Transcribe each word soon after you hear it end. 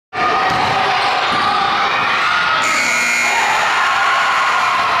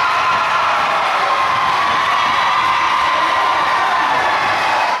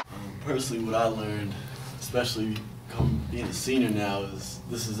especially being a senior now,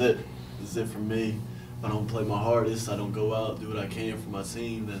 this is it. This is it for me. If I don't play my hardest, I don't go out, do what I can for my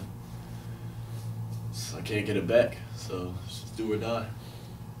team, then I can't get it back. So it's just do or die.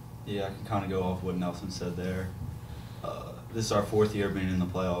 Yeah, I can kind of go off what Nelson said there. This is our 4th year being in the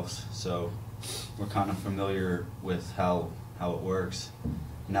playoffs, so we're kind of familiar with how it works.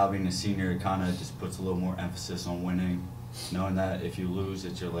 Now being a senior, it kind of just puts a little more emphasis on winning, knowing that if you lose,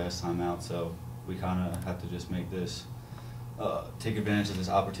 it's your last time out. So we kind of have to just make this, take advantage of this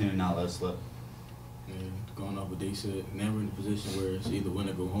opportunity, not let it slip. And going off what they said, now we're in a position where it's either win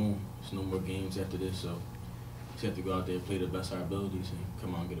or go home. There's no more games after this, so we just have to go out there and play the best of our abilities and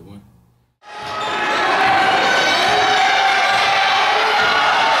come out and get a win.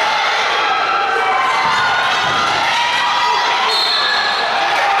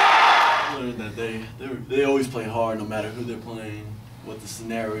 They always play hard no matter who they're playing, what the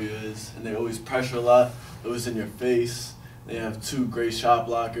scenario is, and they always pressure a lot, always in your face. They have 2 great shot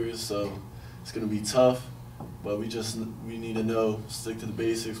blockers, so it's going to be tough, but we need to know, stick to the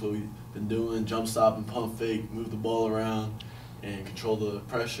basics, what we've been doing, jump stop and pump fake, move the ball around, and control the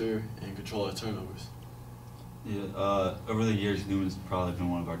pressure and control our turnovers. Yeah, over the years, Neumann's probably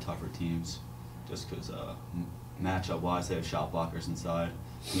been one of our tougher teams, just because matchup-wise, they have shot blockers inside.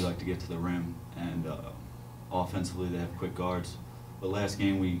 We like to get to the rim, and offensively they have quick guards. But last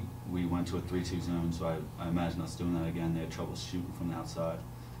game we went to a 3-2 zone, so I imagine us doing that again. They had trouble shooting from the outside.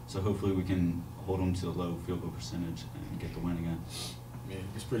 So hopefully we can hold them to a low field goal percentage and get the win again. Yeah,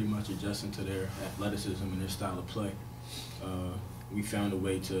 it's pretty much adjusting to their athleticism and their style of play. We found a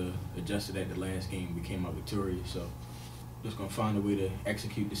way to adjust to that the last game. We came out victorious, so just going to find a way to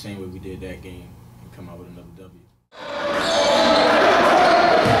execute the same way we did that game and come out with another W.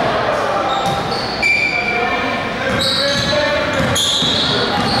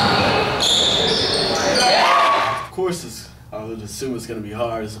 Of course, I would assume it's going to be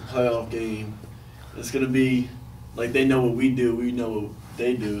hard. It's a playoff game. It's going to be like they know what we do, we know what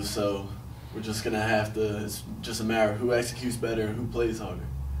they do, so we're just going to have to, it's just a matter of who executes better and who plays harder,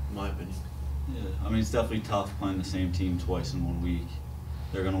 in my opinion. Yeah, I mean, it's definitely tough playing the same team twice in 1 week.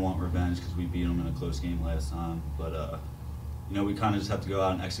 They're going to want revenge because we beat them in a close game last time, but you know, we kind of just have to go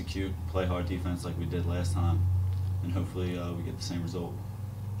out and execute, play hard defense like we did last time, and hopefully we get the same result.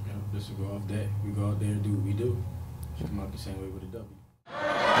 Yeah, just to go off that, we go out there and do what we do. Should come out the same way with a W.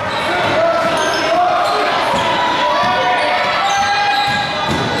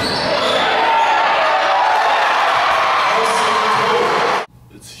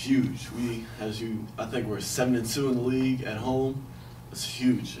 It's huge. I think we're 7-2 in the league at home. It's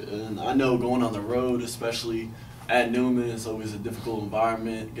huge, and I know going on the road, especially at Neumann, it's always a difficult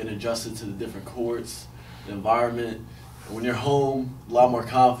environment, getting adjusted to the different courts, the environment. And when you're home, a lot more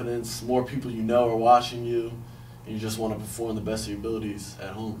confidence, more people you know are watching you, and you just want to perform the best of your abilities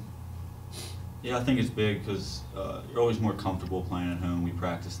at home. Yeah, I think it's big because you're always more comfortable playing at home. We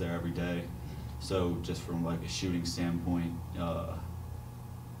practice there every day, so just from like a shooting standpoint,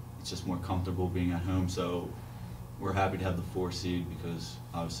 it's just more comfortable being at home. So we're happy to have the 4 seed because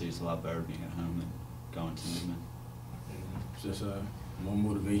obviously it's a lot better being at home than going to Neumann. It's just more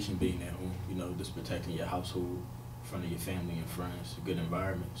motivation being at home, you know, just protecting your household, in front of your family and friends, a good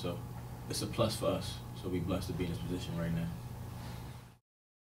environment. So it's a plus for us. So we're blessed to be in this position right now.